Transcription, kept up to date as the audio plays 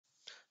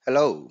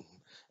Hello.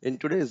 In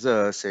today's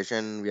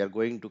session, we are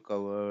going to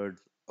cover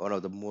one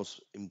of the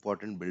most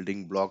important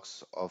building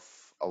blocks of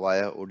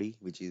Avaya OD,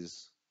 which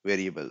is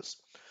variables.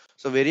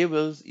 So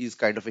variables is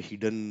kind of a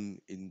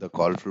hidden in the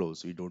call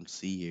flows. We don't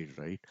see it,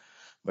 right?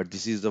 But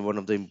this is the one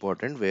of the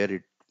important where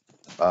it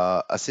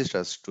assists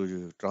us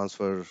to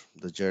transfer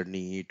the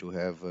journey, to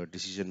have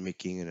decision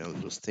making and all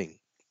those things.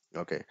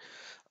 Okay.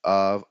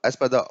 As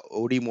per the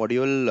OD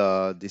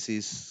module, this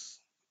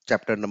is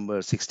chapter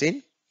number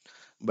 16,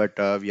 but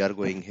we are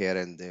going here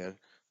and there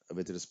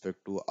with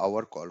respect to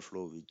our call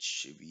flow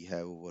which we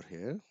have over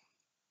here,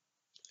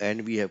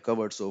 and we have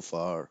covered so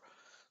far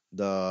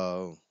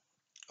the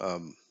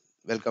um,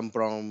 welcome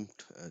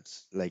prompt,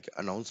 it's like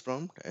announce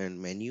prompt and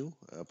menu,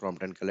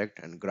 prompt and collect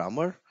and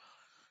grammar.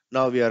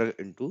 Now we are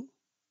into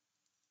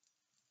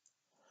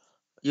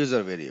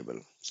user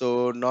variable.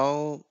 So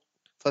now,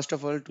 first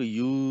of all, to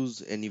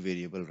use any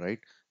variable, right,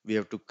 we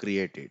have to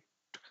create it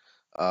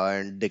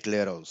and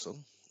declare also.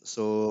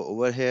 So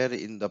over here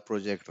in the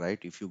project, right,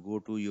 if you go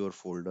to your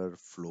folder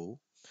flow,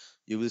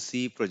 you will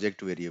see project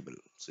variable.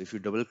 So if you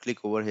double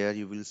click over here,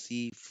 you will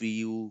see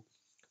few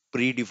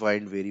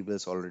predefined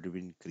variables already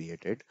been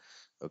created.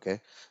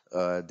 Okay.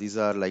 These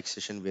are like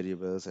session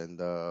variables and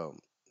the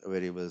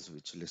variables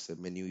which, let's say,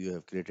 menu you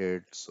have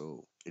created.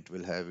 So it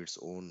will have its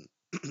own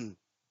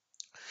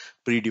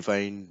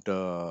predefined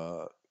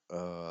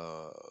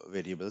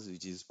variables,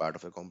 which is part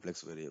of a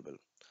complex variable.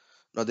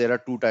 Now there are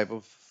two type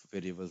of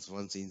variables.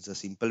 One is a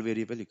simple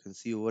variable, you can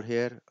see over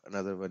here.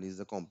 Another one is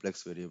the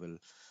complex variable.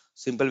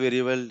 Simple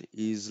variable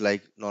is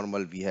like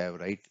normal we have,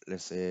 right?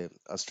 Let's say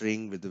a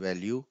string with the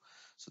value.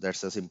 So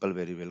that's a simple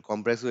variable.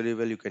 Complex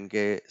variable you can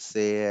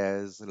say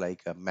as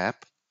like a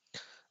map,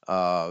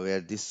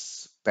 where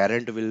this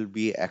parent will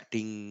be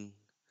acting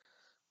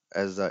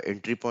as the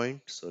entry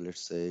point. So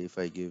let's say if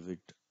I give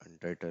it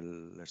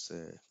untitled, let's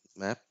say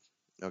map.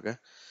 Okay.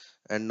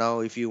 And now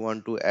if you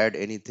want to add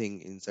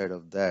anything inside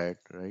of that,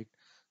 right,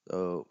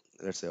 so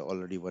let's say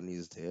already one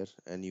is there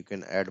and you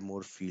can add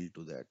more field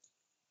to that,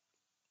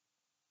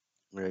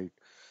 right?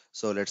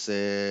 So let's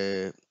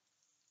say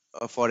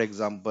for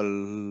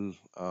example,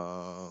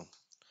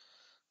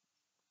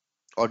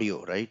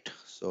 audio, right?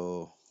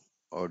 So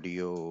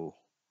audio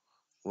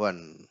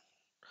one,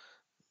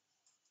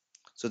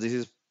 so this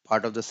is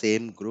part of the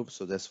same group,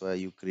 so that's why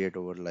you create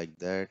over like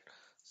that.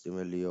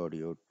 Similarly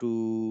audio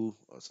 2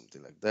 or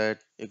something like that,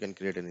 you can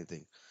create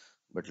anything,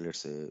 but let's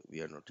say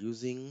we are not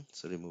using,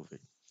 so remove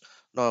it.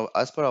 Now,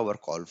 as per our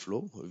call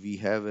flow, we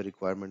have a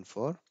requirement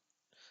for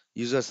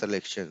user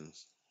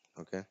selections.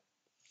 Okay,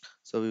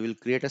 so we will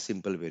create a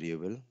simple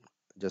variable.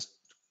 Just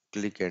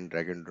click and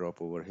drag and drop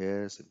over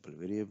here, simple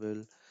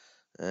variable,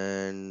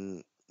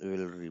 and we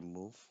will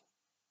remove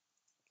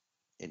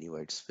any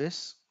white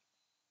space.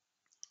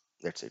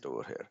 That's it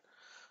over here.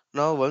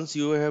 Now, once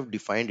you have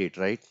defined it,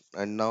 right,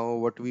 and now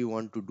what we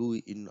want to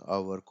do in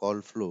our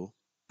call flow.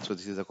 So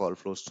this is a call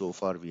flow so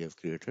far we have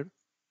created.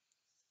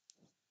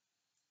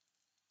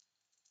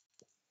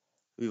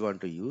 We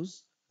want to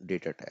use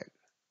data tag.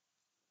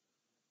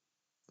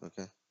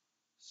 Okay,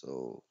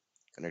 so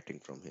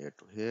connecting from here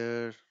to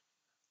here,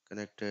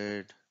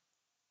 connected.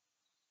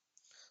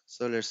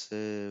 So let's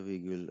say we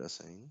will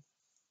assign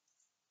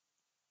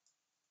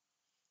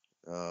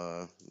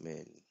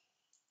main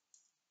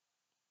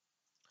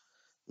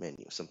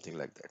menu, something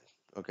like that.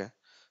 Okay.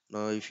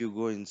 Now, if you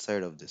go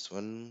inside of this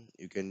one,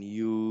 you can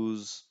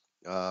use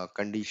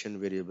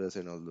condition variables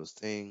and all those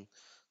things.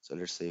 So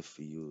let's say if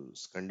we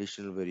use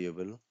conditional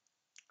variable,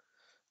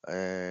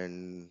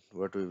 and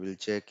what we will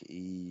check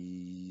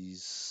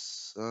is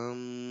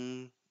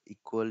some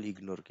equal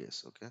ignore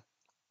case. Okay.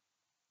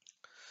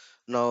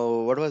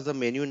 Now, what was the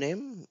menu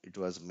name? It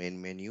was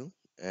main menu.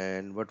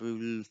 And what we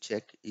will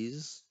check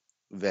is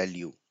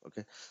value.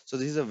 Okay. So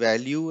this is a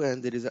value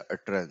and there is a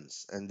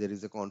utterance and there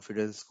is a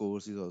confidence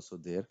scores is also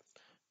there,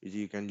 which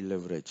you can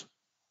leverage.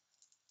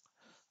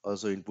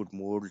 Also input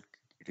mode,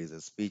 it is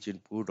a speech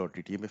input or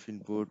TTMF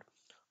input.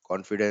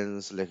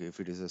 Confidence, like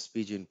if it is a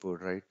speech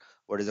input, right?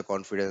 What is the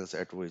confidence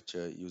at which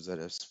user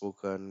has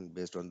spoken?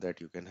 Based on that,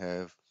 you can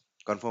have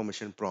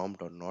confirmation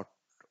prompt or not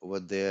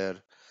over there.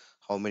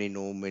 How many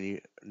no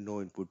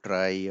input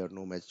try or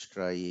no match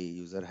try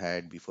user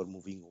had before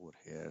moving over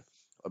here,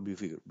 or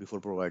before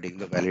providing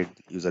the valid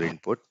user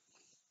input.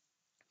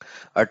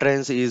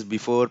 Utterance is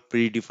before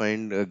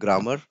predefined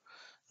grammar,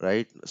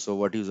 right? So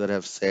what user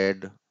have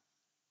said,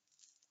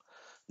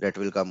 that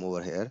will come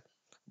over here,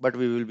 but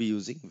we will be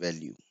using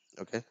value.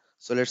 Okay,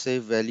 so let's say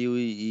value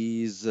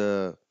is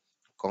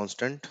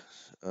constant,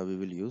 we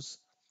will use,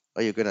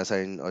 or you can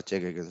assign or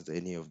check against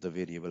any of the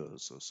variable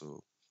also.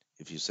 So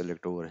if you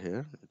select over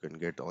here, you can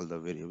get all the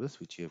variables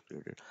which you have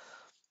created.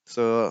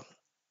 So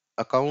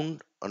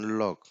account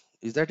unlock,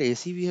 is that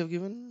AC we have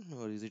given,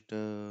 or is it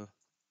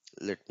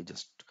let me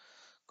just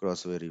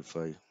cross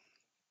verify.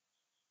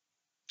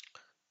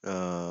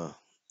 uh,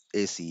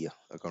 AC, yeah,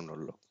 account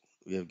unlock,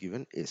 we have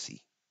given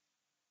AC.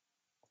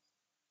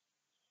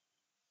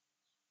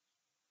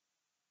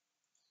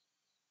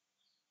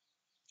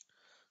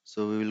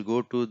 So we will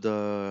go to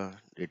the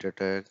data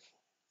tag,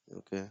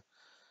 Okay,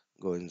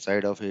 go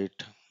inside of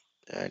it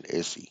and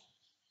AC.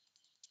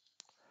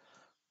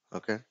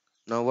 Okay,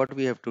 now what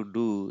we have to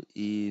do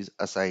is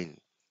assign.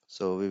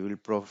 So we will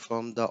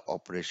perform the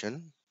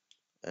operation,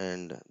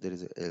 and there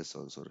is a else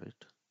also, right?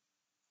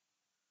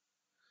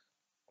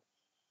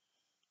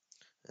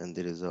 And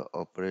there is a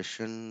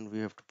operation we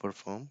have to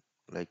perform,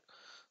 like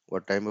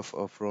what type of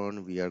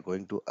operation we are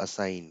going to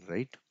assign,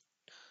 right?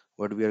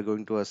 What we are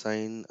going to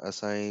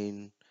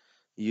assign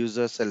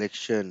user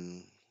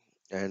selection,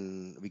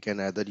 and we can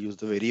either use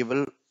the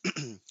variable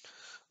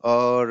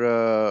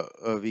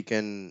or we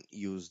can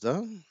use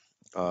the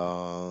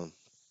uh,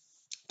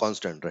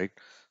 constant, right?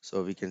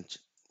 So we can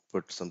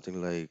put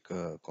something like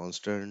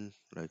constant,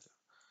 like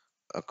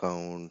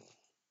account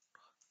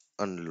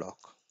unlock.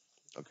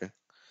 Okay,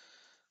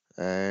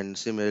 and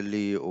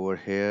similarly over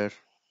here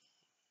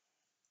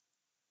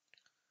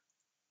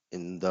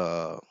in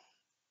the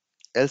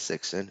else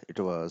section, it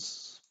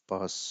was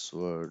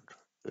password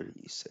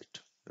reset,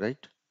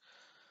 right?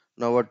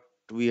 Now what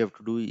we have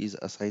to do is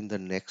assign the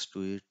next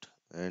to it,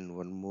 and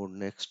one more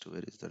next.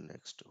 Where is the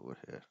next? Over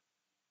here.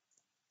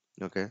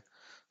 Okay,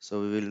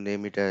 so we will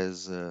name it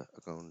as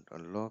account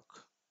unlock.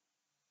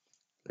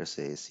 Let's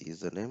say AC is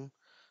the name,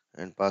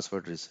 and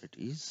password reset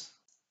is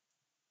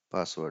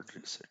password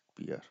reset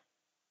PR.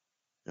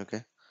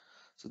 Okay,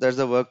 so that's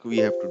the work we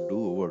have to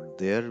do over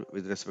there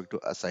with respect to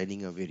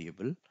assigning a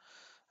variable,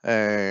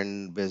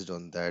 and based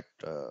on that,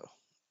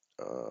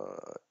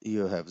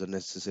 you have the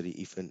necessary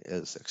if and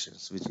else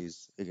sections, which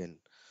is again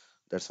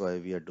that's why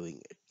we are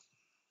doing it.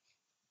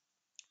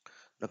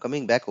 Now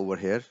coming back over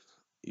here,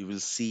 you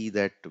will see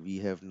that we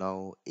have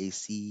now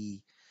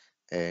AC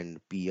and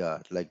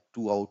PR, like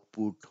two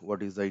output.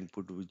 What is the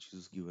input which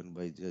is given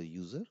by the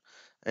user,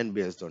 and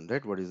based on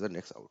that, what is the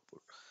next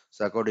output?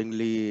 So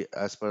accordingly,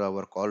 as per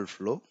our call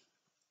flow,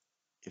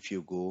 if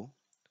you go,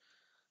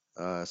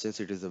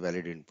 since it is a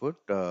valid input,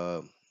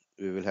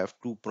 we will have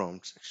two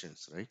prompt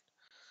sections, right?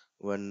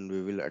 One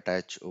we will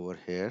attach over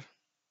here.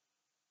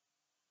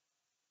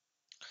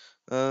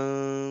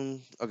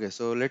 Okay,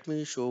 so let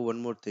me show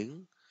one more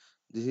thing.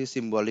 This is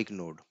symbolic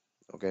node.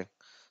 Okay,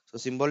 so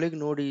symbolic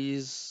node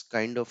is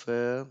kind of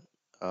a,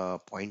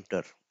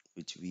 pointer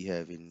which we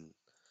have in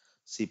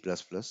C++,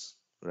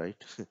 right?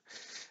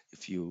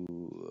 If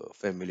you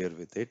familiar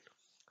with it.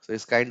 So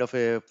it's kind of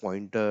a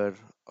pointer,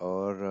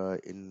 or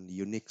in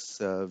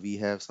Unix we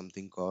have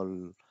something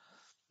called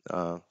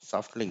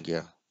soft link.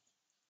 Yeah,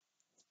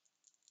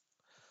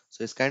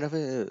 so it's kind of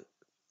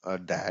a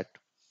dat.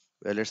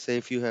 Well, let's say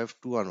if you have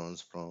two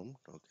unknowns prompt.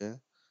 Okay,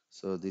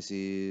 so this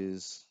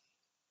is,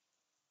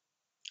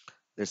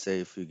 let's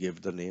say if you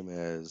give the name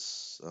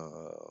as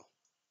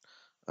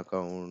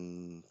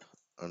account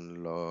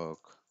unlock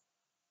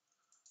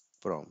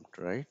prompt,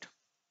 right?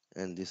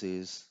 And this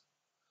is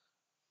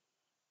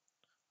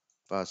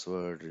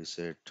password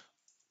reset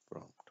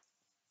prompt.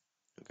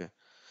 Okay,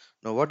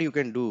 now what you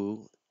can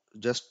do,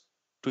 just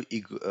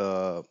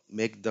to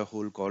make the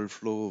whole call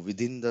flow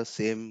within the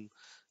same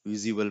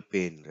visible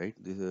pane, right?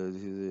 This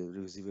is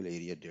a visible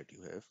area that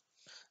you have,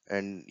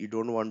 and you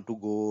don't want to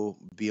go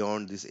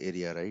beyond this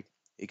area, right?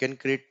 You can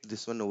create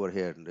this one over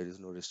here, there is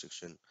no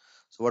restriction.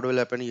 So what will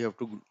happen, you have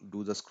to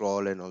do the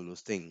scroll and all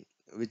those things,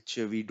 which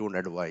we don't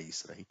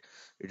advise, right?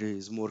 It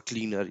is more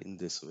cleaner in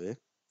this way.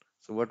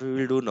 So what we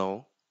will do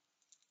now,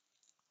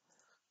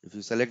 if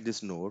you select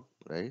this node,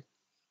 right,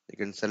 you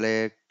can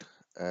select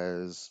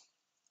as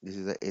this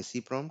is a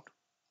AC prompt,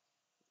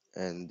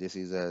 and this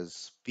is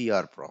as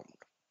PR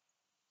prompt,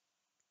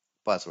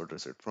 password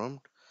reset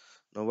prompt.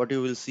 Now what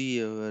you will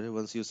see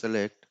once you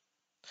select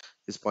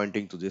is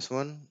pointing to this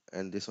one,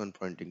 and this one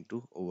pointing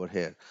to over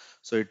here.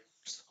 So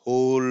its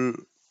whole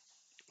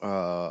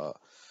uh,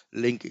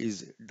 link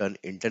is done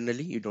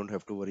internally. You don't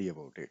have to worry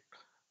about it.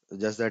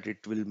 Just that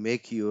it will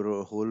make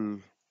your whole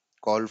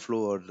call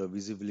flow or the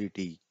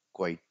visibility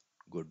quite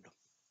good.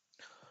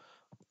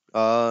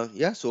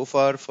 Yeah, so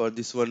far for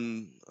this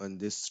one on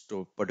this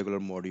particular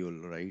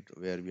module, right,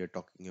 where we are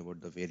talking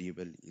about the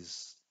variable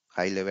is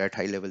high level. At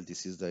high level,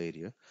 this is the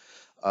area.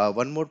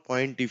 One more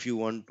point if you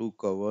want to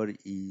cover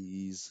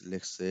is,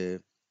 let's say,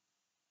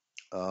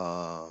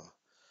 uh,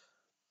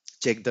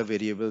 check the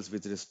variables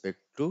with respect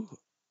to,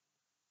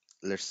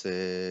 let's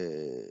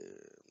say,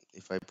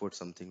 if I put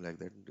something like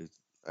that,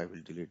 I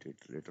will delete it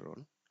later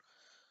on.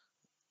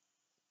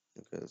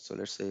 Okay, so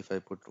let's say if I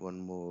put one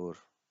more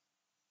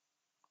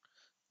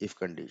if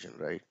condition,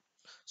 right?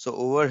 So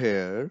over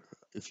here,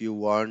 if you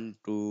want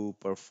to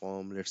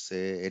perform, let's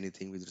say,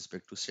 anything with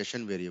respect to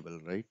session variable,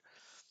 right?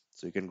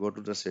 So you can go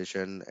to the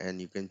session and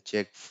you can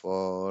check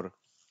for,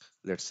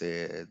 let's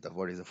say, the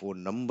what is the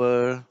phone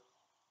number,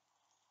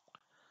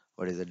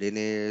 what is the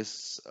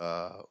DNS,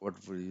 what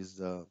is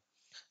the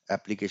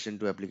application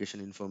to application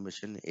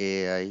information,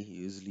 AI.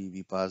 Usually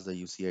we pass the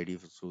UCID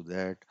through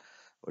that.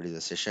 What is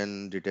the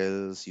session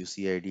details,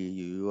 UCID,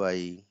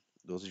 UUI,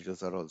 those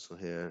details are also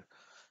here,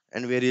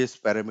 and various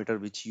parameter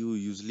which you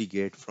usually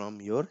get from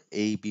your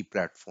AEP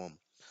platform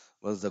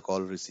once the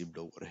call received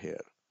over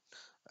here.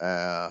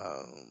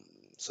 Um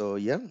So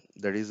yeah,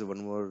 that is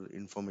one more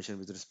information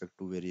with respect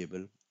to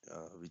variable,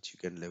 which you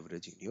can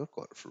leverage in your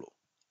call flow.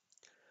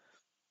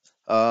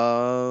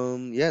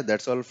 Yeah,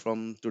 that's all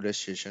from today's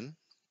session.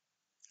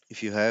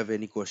 If you have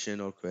any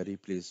question or query,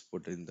 please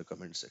put it in the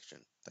comment section.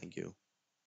 Thank you.